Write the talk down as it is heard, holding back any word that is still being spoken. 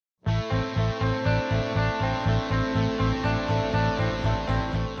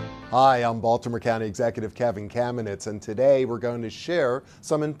Hi, I'm Baltimore County Executive Kevin Kamenetz, and today we're going to share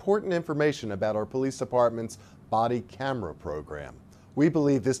some important information about our police department's body camera program. We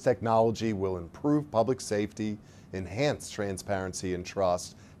believe this technology will improve public safety, enhance transparency and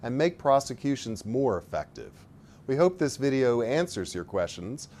trust, and make prosecutions more effective. We hope this video answers your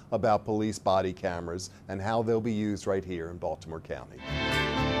questions about police body cameras and how they'll be used right here in Baltimore County.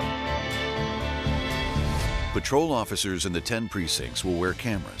 Patrol officers in the 10 precincts will wear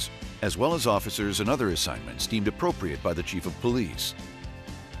cameras, as well as officers and other assignments deemed appropriate by the Chief of Police.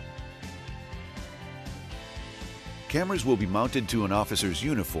 Cameras will be mounted to an officer's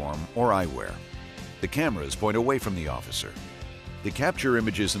uniform or eyewear. The cameras point away from the officer. They capture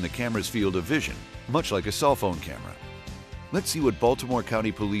images in the camera's field of vision, much like a cell phone camera. Let's see what Baltimore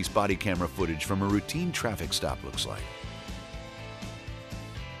County Police body camera footage from a routine traffic stop looks like.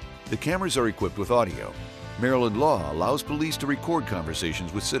 The cameras are equipped with audio. Maryland law allows police to record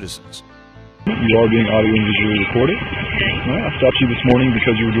conversations with citizens. You are being audio and visually recorded. All right, I stopped you this morning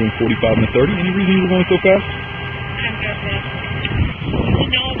because you were doing 45 and a 30. Any reason you were going so fast?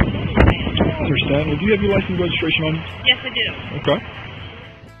 I understand. Well, do you have your license registration on you? Yes, I do. Okay.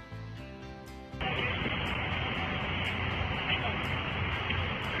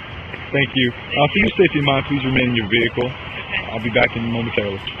 Thank you. For your safety in mind, please remain in your vehicle. Okay. I'll be back in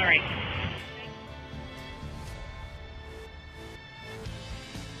momentarily. All right.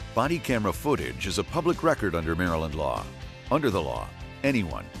 Body camera footage is a public record under Maryland law. Under the law,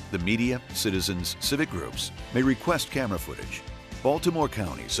 anyone, the media, citizens, civic groups, may request camera footage. Baltimore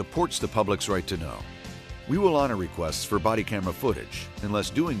County supports the public's right to know. We will honor requests for body camera footage unless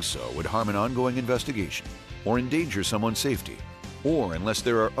doing so would harm an ongoing investigation or endanger someone's safety, or unless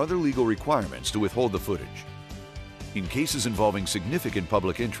there are other legal requirements to withhold the footage. In cases involving significant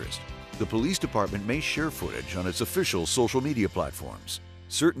public interest, the police department may share footage on its official social media platforms.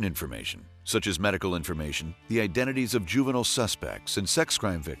 Certain information, such as medical information, the identities of juvenile suspects and sex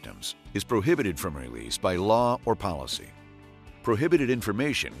crime victims, is prohibited from release by law or policy. Prohibited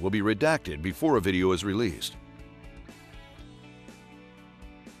information will be redacted before a video is released.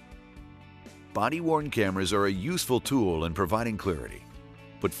 Body-worn cameras are a useful tool in providing clarity,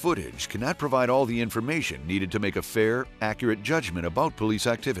 but footage cannot provide all the information needed to make a fair, accurate judgment about police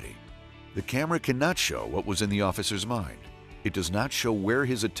activity. The camera cannot show what was in the officer's mind. It does not show where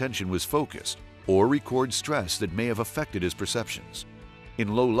his attention was focused or record stress that may have affected his perceptions.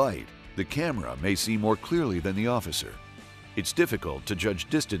 In low light, the camera may see more clearly than the officer. It's difficult to judge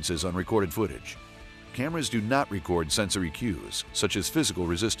distances on recorded footage. Cameras do not record sensory cues, such as physical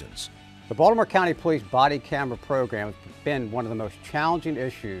resistance. The Baltimore County Police body camera program has been one of the most challenging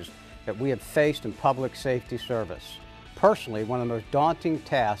issues that we have faced in public safety service. Personally, one of the most daunting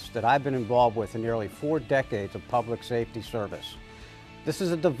tasks that I've been involved with in nearly 4 decades of public safety service. This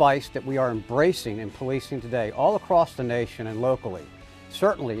is a device that we are embracing in policing today all across the nation and locally.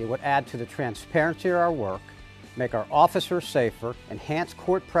 Certainly, it would add to the transparency of our work, make our officers safer, enhance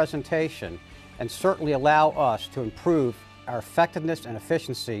court presentation, and certainly allow us to improve our effectiveness and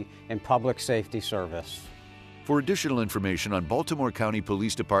efficiency in public safety service. For additional information on Baltimore County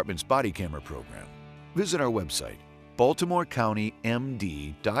Police Department's body camera program, visit our website,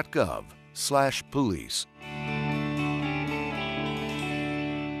 baltimorecountymd.gov/police.